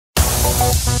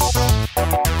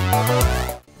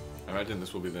imagine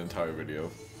this will be the entire video.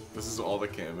 This is all the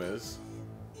cam is.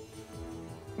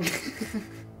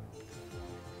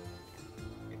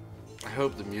 I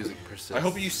hope the music persists. I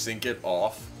hope you sync it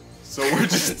off. So we're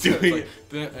just doing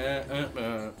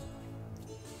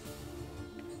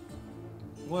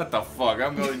What the fuck?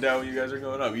 I'm going down when you guys are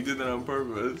going up. You did that on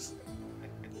purpose.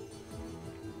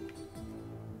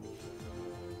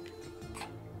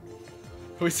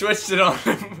 We switched it on.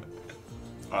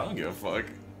 I don't give a fuck.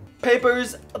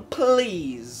 Papers,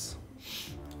 please.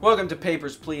 Welcome to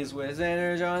Papers, Please with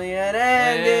Xander, Jonnie, and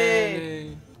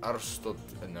Andy.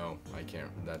 No, I can't.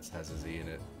 That has a Z in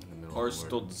it. In the middle Or of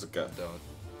the word. Stoltzka. Don't.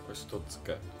 Or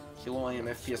Stoltzka. Hello, I am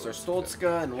FPS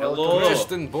Stoltzka, and Hello. welcome.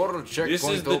 Western border checkpoint This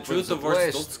is the truth of our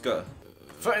Stoltzka.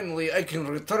 Finally, I can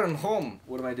return home.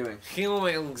 What am I doing? Hello,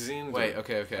 Alexander. Wait,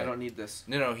 okay. I don't need this.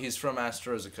 No, he's from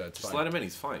Astrozica. It's Just fine. let him in.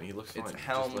 He's fine. He looks fine. It's Just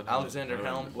Helm. let him Alexander in.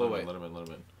 Helm. Let him Wait. in. Let him in. Let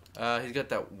him in. He's got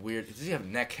that weird. Does he have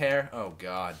neck hair? Oh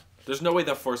God. There's no way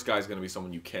that first guy's gonna be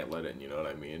someone you can't let in. You know what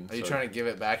I mean? Are you trying to give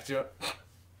it back to it?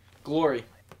 Glory.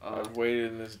 I've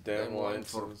waited in this damn line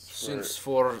Since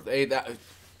for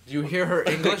do you hear her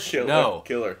English? Kill No. her.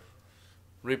 Kill her.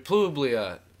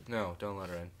 Republia. No, don't let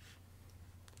her in.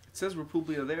 It says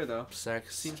Republia there, though.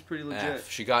 Sex. Seems pretty legit. F.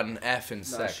 She got an F in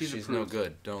sex. she's She's no approved.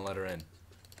 good. Don't let her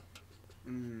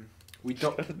in. We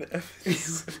don't.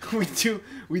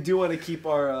 we do want to keep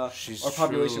our She's our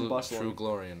population true bustling.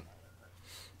 Glorian.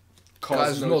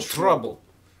 Cause no trouble.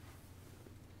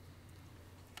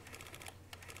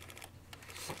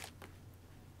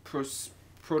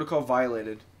 Protocol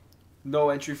violated. No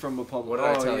entry from a public.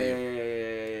 What did I tell yeah,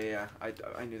 you? Yeah.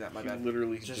 I knew that. My You bad.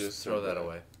 literally Just said throw that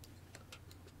away.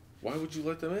 Why would you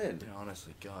let them in? Yeah,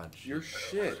 honestly, God. You're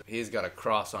shit. He's got a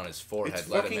cross on his forehead. It's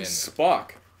Let him fucking in.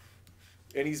 Spock,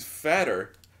 and he's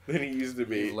fatter than he used to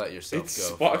be. You let yourself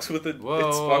it's go. Spock's with a Whoa,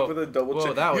 it's Spock with a double whoa,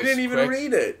 check. that You was didn't even quick.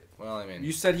 read it. Well, I mean,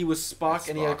 You said he was Spock It's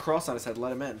and he had a Spock. cross on his head.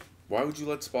 Let him in. Why would you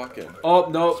let Spock in? Oh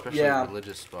no! especially Yeah.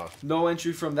 religious Spock. No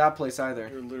entry from that place either.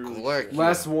 You're literally Click. shit.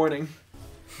 Last warning.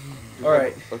 All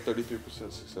right. A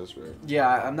 33% success rate. Yeah,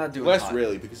 I'm not doing Less hot.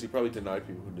 really, because he probably denied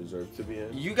people who deserve to be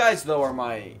in. You guys though are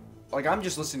my I'm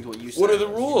just listening to what you said. What are the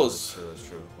rules? That's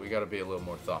true. We got to be a little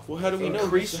more thoughtful. Well, how do we know?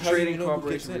 Increased How do we trading know who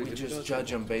gets cooperation in? with We If it just doesn't?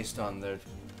 judge them based on their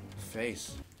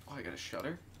face. Oh, I got a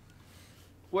shutter.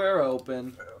 We're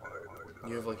open.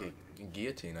 You have like a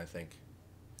guillotine, I think.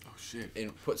 Oh shit!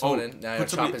 Put someone in. Now you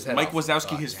chop his head Mike off.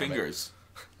 Wazowski, God his damn it. fingers.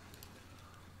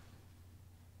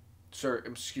 Sir,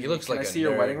 excuse He me. looks Can like I a see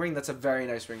your nerd. wedding ring? That's a very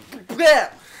nice ring.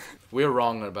 We're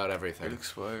wrong about everything.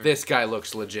 Expired. This guy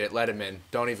looks legit. Let him in.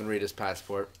 Don't even read his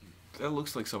passport. That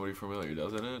looks like somebody familiar,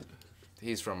 doesn't it?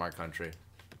 He's from our country.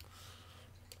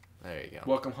 There you go.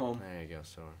 Welcome home. There you go,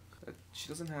 so. She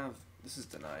doesn't have. This is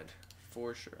denied,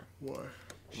 for sure. Why?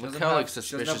 She Look doesn't how have- like she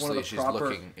doesn't have one of suspiciously the she's proper-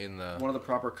 looking in the. One of the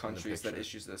proper countries that picture.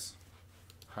 issues this.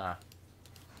 Huh.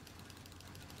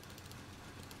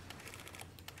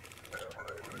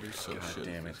 You're so God shit.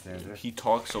 damn it, Xander. He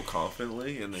talks so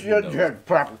confidently, and then he knows.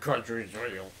 proper countries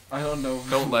real. I don't know.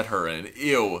 Don't let her in.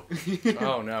 Ew.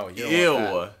 Oh no, you don't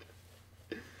want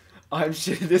Ew. I'm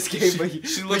shit at this game, but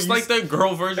She looks like the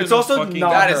girl version. It's of also fucking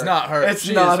not that. That her. is not her. It's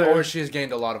She not is, her. Or she has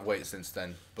gained a lot of weight since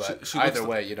then. But She looks either like-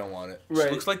 way, you don't want it.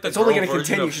 Right. looks like the it's only girl gonna version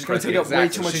continue. of She's gonna take up President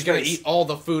way too much She's gonna space. eat all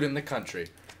the food in the country.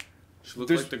 She looks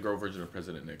There's- like the girl version of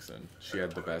President Nixon. She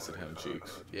had the Basset Hound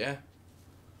cheeks. Yeah.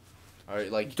 All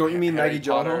right, like. Don't you mean Harry Maggie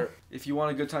Potter? Gyllenhaal? If you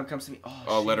want a good time, comes to me.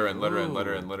 Oh, let her in, Ooh. let her in, let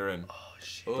her in, let her in. Oh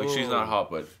shit. Like, she's not hot,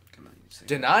 but... Come on, you say.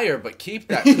 Deny her, but keep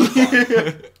that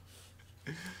coupon.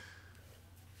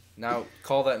 Now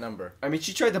call that number. I mean,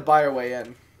 she tried to buy her way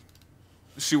in.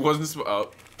 She wasn't... Oh,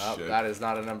 Oh, shit. that is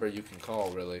not a number you can call,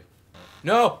 really.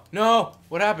 No, no.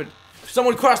 What happened?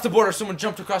 Someone crossed the border. Someone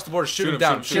jumped across the border. Shoot him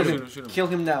down. shoot Shoot him, him. shoot him. Kill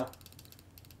him now.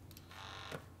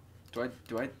 Do I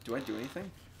do anything?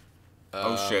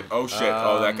 Oh, shit. Oh, shit.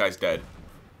 Oh, that guy's dead.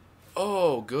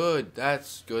 Oh, good.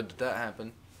 That's good that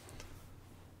happened.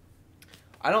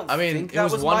 I don't. I mean, think it that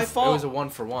was was one. my fault. It was a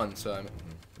 1-for-1. So I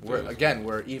mean,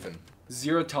 we're even.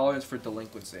 Zero tolerance for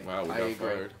delinquency. Wow, we I got agree.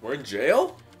 fired. We're in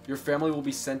jail? Your family will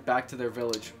be sent back to their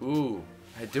village. Ooh.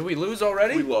 Hey, did we lose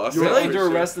already? We lost. You're Really? under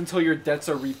arrest until your debts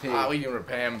are repaid. Ah, we can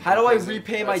repay him. How do I Prison.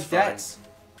 repay my That's fine. debts?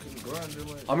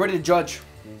 Congratulations. I'm ready to judge.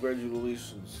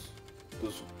 Congratulations.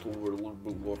 This October, a little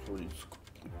bit lottery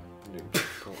is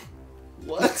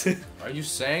What? Are you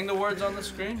saying the words on the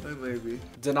screen? Maybe.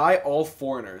 Deny all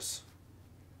foreigners.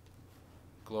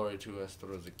 Glory to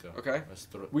Astrozica. Okay.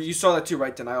 Astro- Well, you saw that too,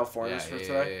 right? Deny all yeah, foreigners for yeah,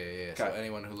 today. yeah. So Okay.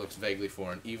 anyone who looks vaguely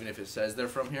foreign, even if it says they're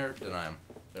from here, deny them.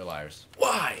 They're liars.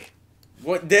 Why?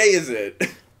 What day is it?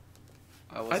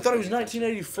 I thought it was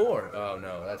 1984. Oh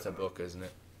no, that's a book, isn't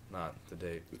it? not the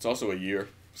date. It's also a year,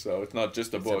 so it's not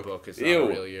just a book. It's a book. It's Ew. not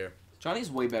a real year.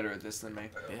 Johnny's way better at this than me.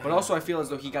 Yeah. But also, I feel as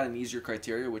though he got an easier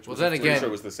criteria, which Well, was then a again, I'm sure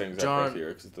it was the same exact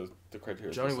criteria because the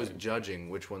criteria. Johnny the was same. judging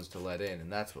which ones to let in,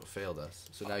 and that's what failed us.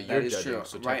 So now That you're is judging. true.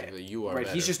 So Right. technically you are right.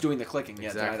 better. He's just doing the clicking. Yeah,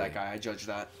 Exactly. that guy. I judge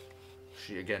that.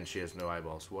 She has no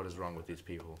eyeballs. What is wrong with these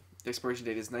people? The expiration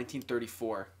date is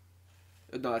 1934.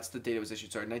 No, that's the date it was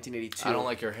issued. Sorry, 1982. I don't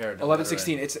like her hair.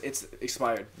 11/16. It's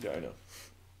expired. Yeah, I know.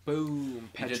 Boom. You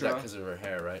Petra. did that because of her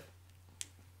hair, right?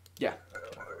 Yeah.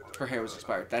 Her hair was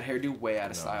expired. That hairdo way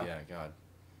out of No, style. Yeah, God.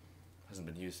 Hasn't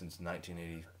been used since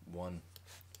 1981.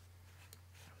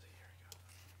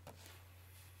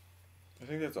 I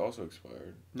think that's also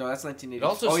expired. No, that's 1980. It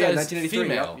also oh yeah, says 1983.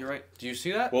 female. Yep, you're right. Do you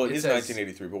see that? Well, it is says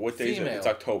 1983, but what day is it? female. It's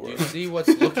October. Do you see what's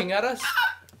looking at us?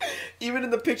 Even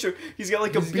in the picture, he's got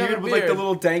like He's a got beard a with like the beard.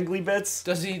 little dangly bits.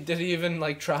 Did he even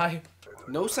like try?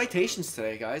 No citations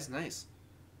today, guys. Nice.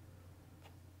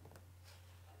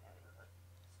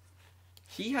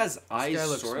 He has eyes. guy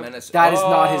looks sort of. menacing. That is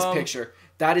not his picture.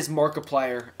 That is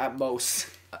Markiplier at most.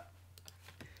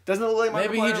 Doesn't it look like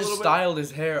Markiplier Maybe he a just little bit? styled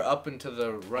his hair up and to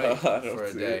the right I don't for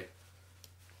a see day. it.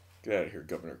 Get out of here,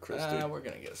 Governor Christie. We're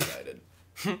gonna get cited.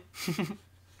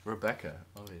 Rebecca,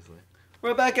 obviously.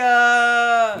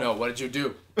 Rebecca. No, what did you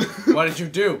do? What did you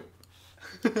do?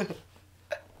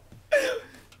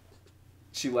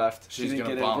 She left. She's she didn't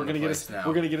gonna get bomb it. We're the gonna place get now.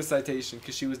 we're gonna get a citation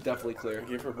because she was definitely clear. I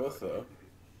gave her both though.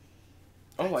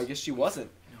 Oh, I guess she wasn't.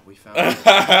 No, we found it.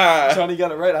 Johnny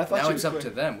got it right. I thought Now she it's was up clear. to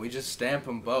them. We just stamp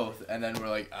them both, and then we're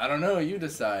like, I don't know, you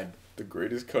decide. The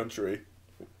greatest country.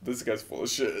 This guy's full of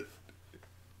shit.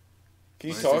 Can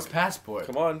you Where's talk? his passport?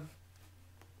 Come on.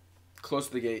 Close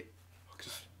to the gate.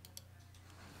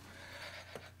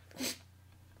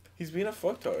 He's being a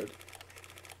fucktard.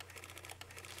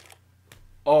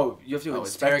 Oh, you have to Oh,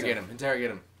 inspect interrogate him.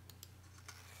 Interrogate him.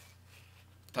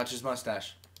 Touch his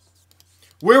mustache.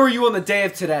 Where were you on the day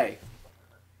of today?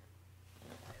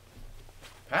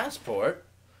 Passport?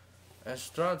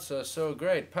 Estrads are so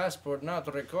great. Passport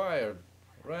not required.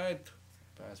 Right?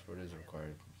 Passport is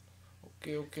required.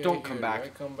 Okay. Don't come here, back. I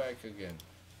come back again.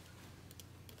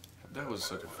 That was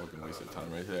such a fucking waste of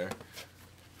time right there.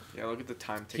 Yeah, look at the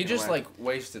time He ticking just away. like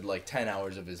wasted like 10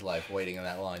 hours of his life waiting in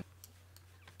that line.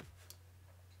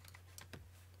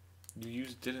 You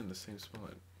used it in the same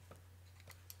spot.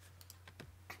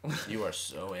 You are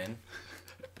so in.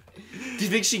 Do you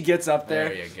think she gets up there?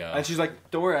 There you go. And she's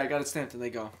like, "Don't worry, I got it stamped." And they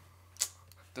go,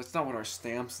 "That's not what our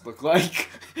stamps look like."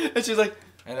 And she's like,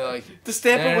 And they're like, "The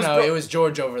stamp no, was." it was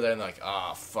George over there. And they're like,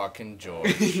 ah, fucking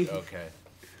George. Okay.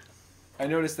 I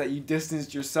noticed that you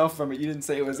distanced yourself from it. You didn't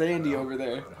say it was Andy over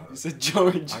there. You said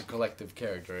George. Our collective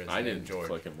character is I named didn't George.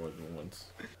 click it more than once.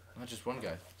 Not just one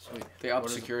guy. Sweet. They upped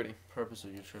What is security. the purpose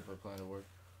of your trip or plan to work?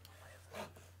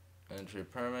 Entry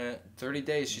permit. 30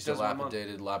 days. She says 1 month.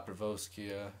 Dilapidated La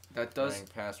Pravoskia. That does.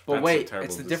 Passport. But That's a wait, terrible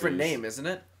it's a different disease. name, isn't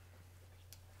it?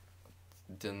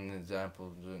 Didn't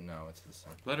example. No, it's the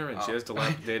same. Let her in. She Oh. has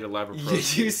dilapidated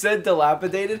You said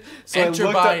dilapidated, so Enter I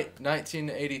looked by up.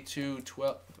 1982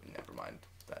 12. Never mind.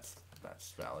 That's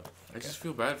valid. I just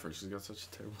feel bad for her. She's got such a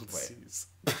terrible disease.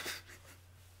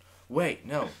 Wait,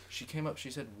 no. She came up. She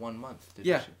said 1 month. Didn't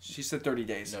Yeah, she? she said 30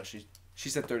 days. No, she. She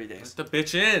said 30 days. Let the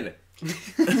bitch in.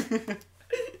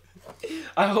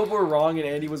 I hope we're wrong and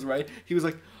Andy was right. He was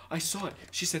like, I saw it.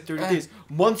 She said 30 days.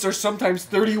 Months are sometimes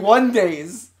 31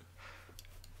 days.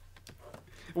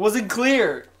 It wasn't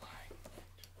clear.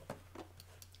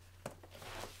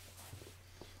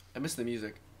 I missed the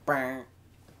music. Why'd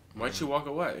she walk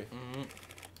away? You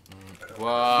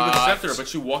What? accepted her, but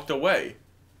she walked away.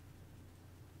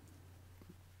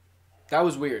 That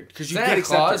was weird. Because you Santa did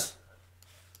accept Claus. her.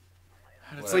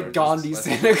 It's Whatever, like Gandhi let's-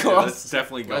 Santa Yeah, Claus. that's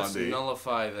definitely Let's Gandhi.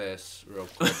 nullify this real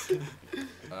quick.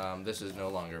 This is no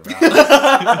longer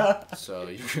valid. So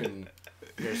you can.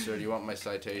 Here, sir. Do you want my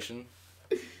citation?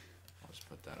 I'll just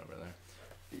put that over there.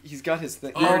 He's got his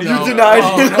thing. Oh, you no. denied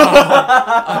Oh, it. no.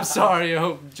 I'm sorry,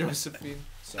 Josephine.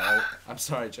 Sorry. I'm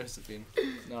sorry, Josephine.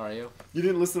 How are you? You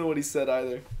didn't listen to what he said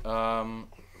either.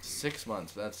 6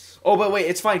 months. That's Oh, but wait,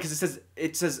 it's fine because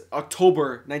it says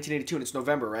October 1982 and it's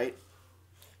November, right?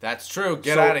 true.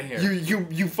 Get So out of here.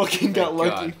 You fucking got Thank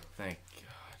lucky. God. Thank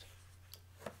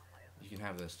God. You can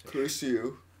have this too. Curse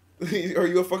you. Are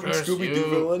you a fucking Curse Scooby-Doo you.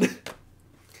 villain?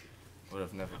 Would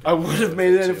have never. I would have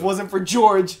made it if it wasn't for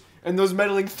George and those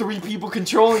meddling 3 people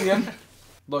controlling him.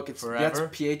 Look, that's Forever?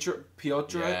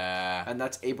 Piotr, Yeah. and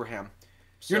that's Abraham.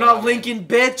 So, You're not I mean, Lincoln,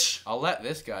 bitch. I'll let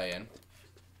this guy in,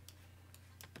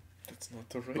 That's not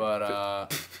the right.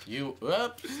 but You.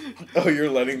 Whoops. Oh, you're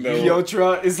letting them.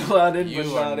 Yotra is allowed in, You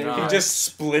but are not in. not. He just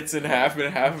splits in half,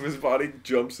 and half of his body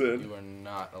jumps in. You are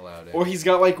not allowed in. Or he's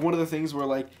got like one of the things where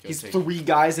like Go he's take- 3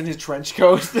 guys in his trench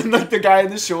coat, and like the guy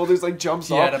in the shoulders like jumps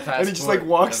He had a off, and he just like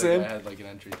passport. walks The other in. guy had like an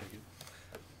entry ticket.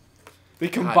 They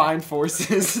combine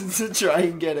forces to try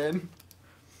and get in.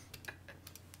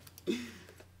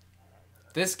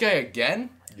 This guy again?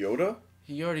 Yoda?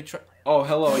 He already tried. Oh,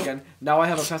 hello again. Now I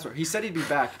have a passport. He said he'd be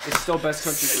back. It's still best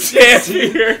country for Stand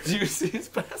here. Do you see his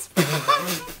passport?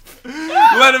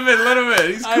 Let him in. Let him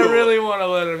in. He's cool. I really want to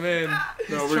let him in.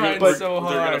 No, He's trying so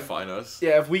hard. They're gonna find us.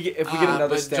 Yeah, if we get another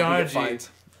but step, we get Georgie. fined.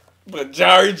 But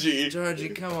Georgie. Georgie,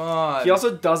 come on. He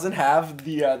also doesn't have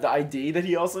the ID that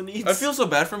he also needs. I feel so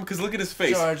bad for him because look at his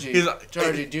face.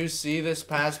 Georgie, do you see this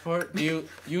passport? Do you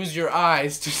use your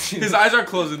eyes to see His eyes are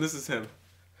closed, and this is him.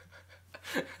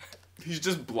 He's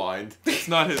just blind. It's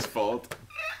not his fault.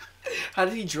 How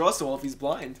did he draw so well if he's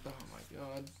blind? Oh my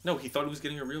god. No, he thought he was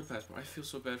getting a real passport. I feel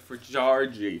so bad for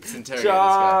Georgie. Let's interrogate this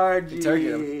guy.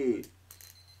 Interrogate him.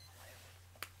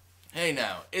 Hey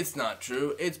now, it's not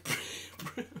true. It's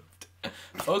proved.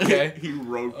 Okay. He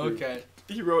wrote. Okay.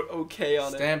 He wrote okay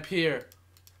on Stamp here.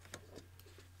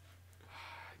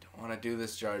 I don't want to do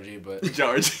this, Georgie, but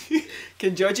Georgie.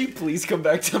 Can Georgie please come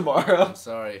back tomorrow? I'm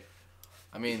sorry.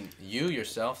 I mean, you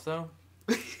yourself though,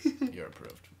 you're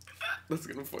approved. That's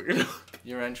gonna fucking up.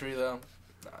 Your entry though,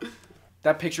 nah.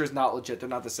 That picture is not legit. They're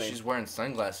not the same. She's wearing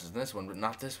sunglasses in this one, but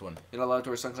not this one. You're not allowed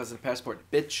to wear sunglasses and a passport,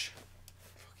 bitch.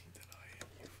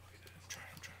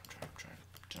 I'm trying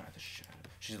to deny the shit out of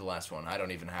it. She's the last one. I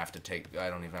don't even have to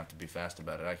be fast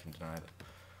about it. I can deny the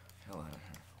hell out of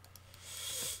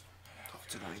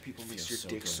her. Denying people makes Feels your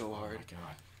dick good. so hard. Oh my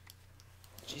god.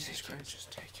 Jesus Take it, Christ.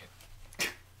 just take it.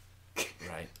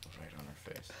 Right on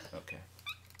her face. Okay.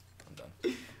 I'm done.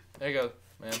 There you go,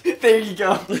 man. There you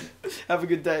go. Have a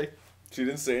good day. She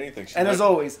didn't say anything. And as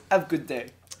always, have a good day.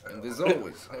 And as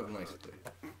always, have a nice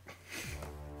day.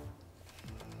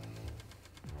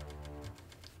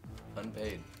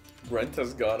 Unpaid. rent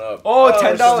has gone up. Oh,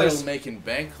 $10. Still making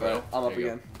bank though. I'm up There you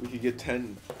go. again. We could get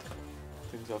 10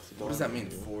 things off the dollar. What does that mean?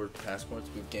 4 passports?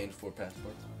 We've gained 4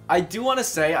 passports. I do want to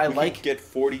say I We like could get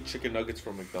 40 chicken nuggets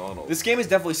from McDonald's. this game is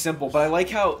definitely simple, but I like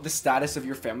how the status of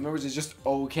your family members is just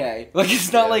okay. Like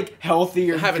it's not Yeah. like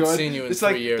healthy or I haven't good. seen you in it's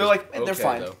 3 like, years. They're like they're Okay,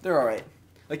 fine. though. They're all right.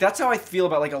 Like that's how I feel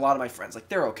about like a lot of my friends. Like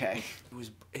they're okay.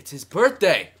 It's his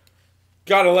birthday.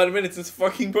 Gotta let him in. It's his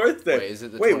fucking birthday. Wait, is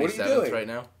it the 27th Wait, what are you doing? right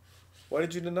now? Why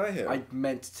did you deny him? I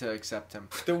meant to accept him.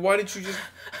 Then why didn't you just...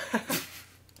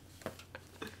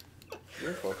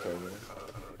 You're fucked over.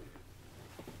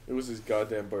 It was his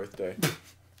goddamn birthday.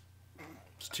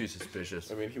 It's too suspicious.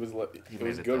 I mean, he was made it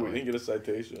was it good. that We way. didn't get a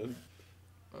citation.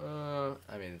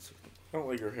 I mean, it's I don't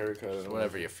like your haircut. I don't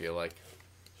whatever you feel like.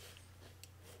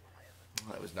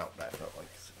 Well, that was not what I felt like.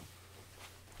 So.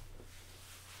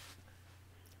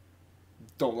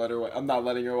 Don't let her. I'm not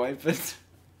letting her wife it.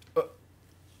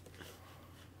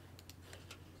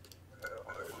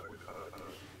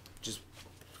 Just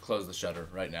close the shutter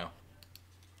right now.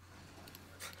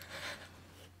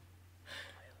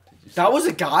 That was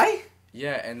a guy?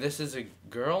 Yeah, and this is a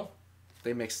girl?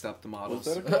 They mixed up the models.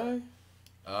 Was that a guy?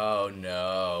 Oh,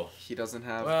 no. He doesn't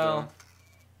have. Well.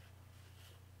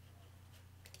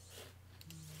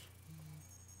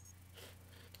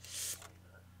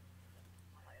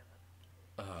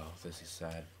 Oh, this is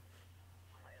sad.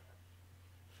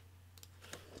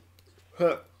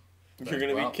 Huh. You're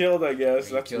gonna Well, be killed, I guess. we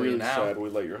can That's kill you really now. sad. We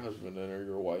let your husband in or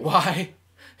your wife. Why?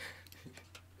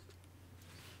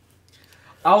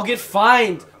 I'll get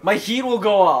fined. My heat will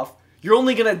go off. You're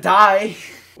only gonna die.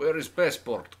 Where is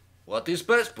passport? What is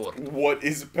passport? What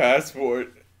is a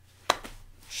passport?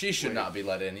 She should not be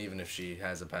let in, even if she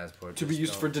has a passport. To be Just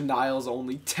used for don't- denials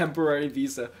only. Temporary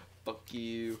visa. Fuck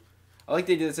you. I like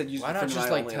they did said use Why it for not just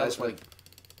denial like only. tell I just like?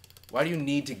 Why do you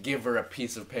need to give her a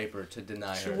piece of paper to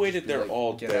deny She her? waited Just be there like,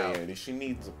 all "Get day, out." Andy. She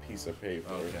needs a piece of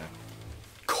paper. Okay.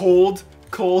 cold,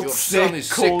 Your sick, son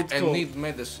is cold, sick and cold. needs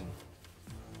medicine.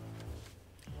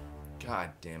 God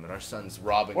damn it! Our son's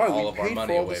robbing Why? all We of our paid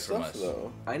money for all away the from stuff, us.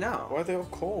 though. I know. Why are they all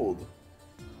cold?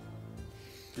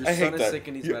 Your I son hate is that. sick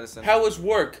and needs You- medicine. How was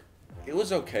work? It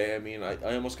was okay. I mean, I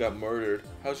almost got murdered.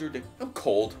 How's your day? I'm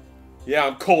cold. Yeah,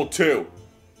 I'm cold too.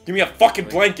 Give me a fucking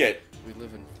Wait. blanket. We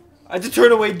live in I had to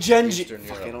turn away Genji. Eastern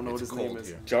Fuck, Europe. I don't know what It's his name cold is.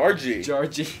 here. Georgie.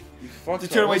 Georgie. You fucked To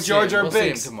turn up. away We'll see Jar him- Jar we'll see him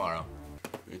Binks. tomorrow.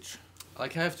 Bitch.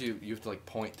 Like, you have to like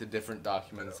point to different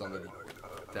documents on the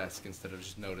desk instead of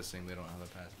just noticing they don't have a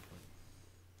passport.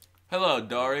 Hello,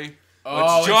 Dari.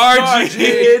 Oh, Georgie.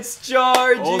 It's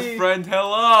Georgie. Old friend,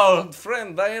 hello. Old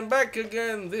friend, I am back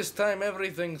again. This time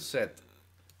everything's set.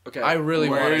 Okay. I really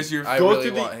Where want. is your- I Go really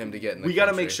through the- want him to get in the We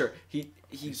gotta country. make sure he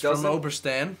He's from doesn't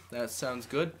Oberstan. That sounds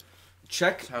good.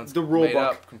 check Sounds the rule made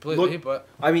book. up completely, Look, but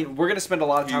I mean, we're gonna spend a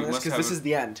lot of You time on this must because have this a- is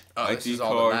the end. this ID is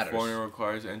all that card, matters. foreigner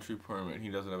requires entry permit. He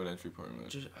doesn't have an entry permit.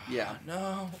 Just, Yeah.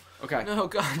 No. Okay. No,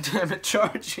 goddamn it,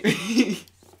 Georgie.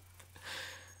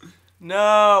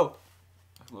 No.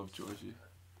 I love Georgie.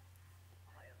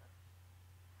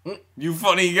 You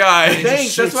funny guy.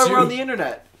 Thanks. That's why shoots we're on you. the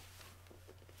internet.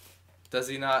 Does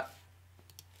he not?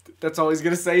 That's all he's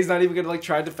gonna say. He's not even gonna like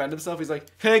try to defend himself. He's like,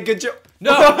 "Hey, good job."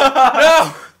 No.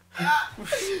 No.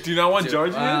 Do you not want Dude,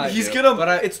 Georgie? I He's do, gonna.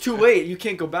 but It's too late. You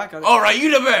can't go back on it. All right,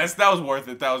 you the best. That was worth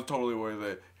it. That was totally worth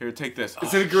it. Here, take this.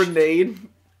 Is it a grenade?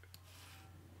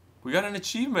 We got an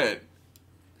achievement.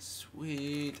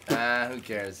 Sweet. Who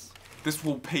cares? This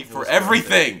will pay for was worth it.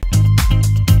 everything.